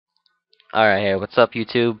Alright, hey, what's up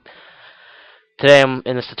YouTube? Today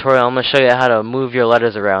in this tutorial I'm going to show you how to move your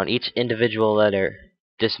letters around, each individual letter.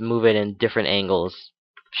 Just move it in different angles.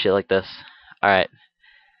 Shit like this. Alright,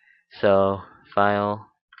 so File,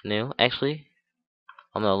 New. Actually,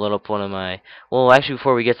 I'm going to load up one of my... Well, actually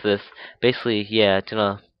before we get to this, basically, yeah, it's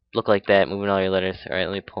going to look like that, moving all your letters. Alright,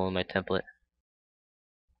 let me pull in my template.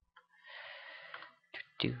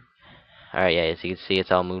 Alright, yeah, as you can see,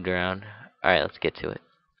 it's all moved around. Alright, let's get to it.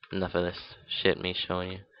 Enough of this shit me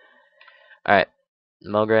showing you. Alright,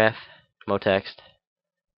 MoGraph, MoText.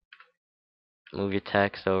 Move your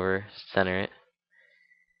text over, center it.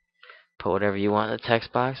 Put whatever you want in the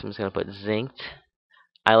text box. I'm just going to put zinked.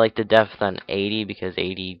 I like the depth on 80 because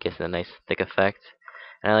 80 gives a nice thick effect.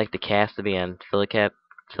 And I like the cast to be on silicap,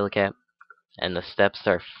 and the steps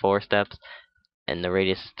are 4 steps, and the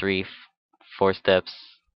radius is 3, 4 steps,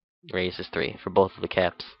 radius is 3 for both of the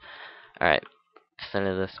caps. Alright,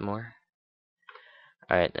 center this more.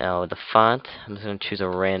 Alright, now the font, I'm just going to choose a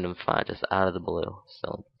random font just out of the blue.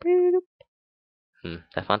 So,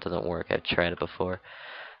 that font doesn't work. I've tried it before.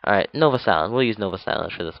 Alright, Nova Silent. We'll use Nova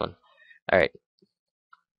Silent for this one. Alright,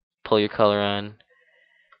 pull your color on.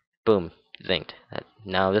 Boom, zinked.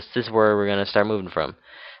 Now this is where we're going to start moving from.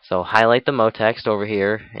 So highlight the Mo text over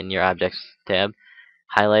here in your Objects tab.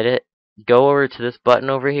 Highlight it. Go over to this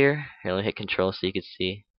button over here. Here, let me hit Control so you can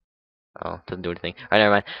see. Oh, it doesn't do anything. Alright,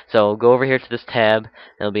 never mind. So go over here to this tab, and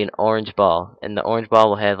it'll be an orange ball. And the orange ball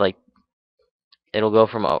will have like... It'll go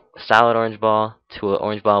from a solid orange ball to an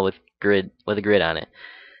orange ball with a grid on it.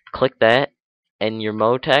 Click that, and your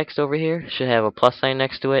Mo text over here should have a plus sign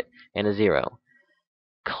next to it and a 0.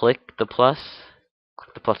 Click the plus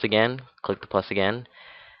again, click the plus again,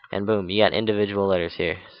 and boom, you got individual letters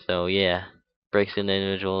here. So yeah, breaks into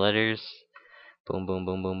individual letters. Boom, boom,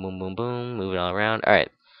 boom, boom, boom, boom, boom, move it all around.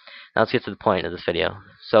 Alright, now let's get to the point of this video.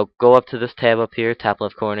 So go up to this tab up here, top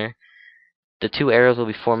left corner. The 2 arrows will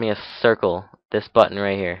be forming a circle, this button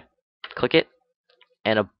right here. Click it,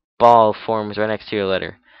 and a ball forms right next to your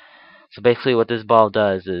letter. So basically what this ball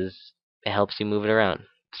does is it helps you move it around.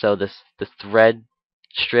 So this red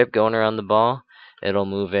strip going around the ball, it'll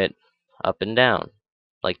move it up and down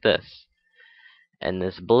like this. And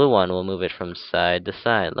this blue one will move it from side to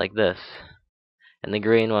side like this. And the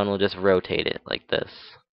green one will just rotate it like this.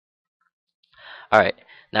 Alright,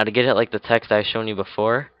 now to get it like the text I've shown you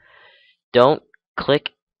before, don't click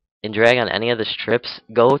and drag on any of the strips.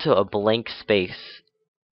 Go to a blank space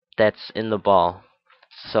that's in the ball.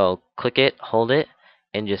 So click it, hold it,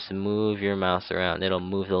 and just move your mouse around. It'll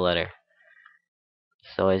move the letter.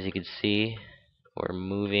 So as you can see, we're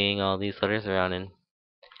moving all these letters around, and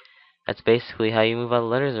that's basically how you move all the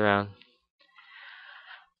letters around.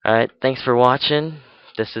 Alright, thanks for watching.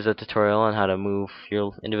 This is a tutorial on how to move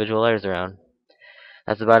your individual letters around.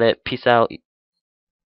 That's about it. Peace out.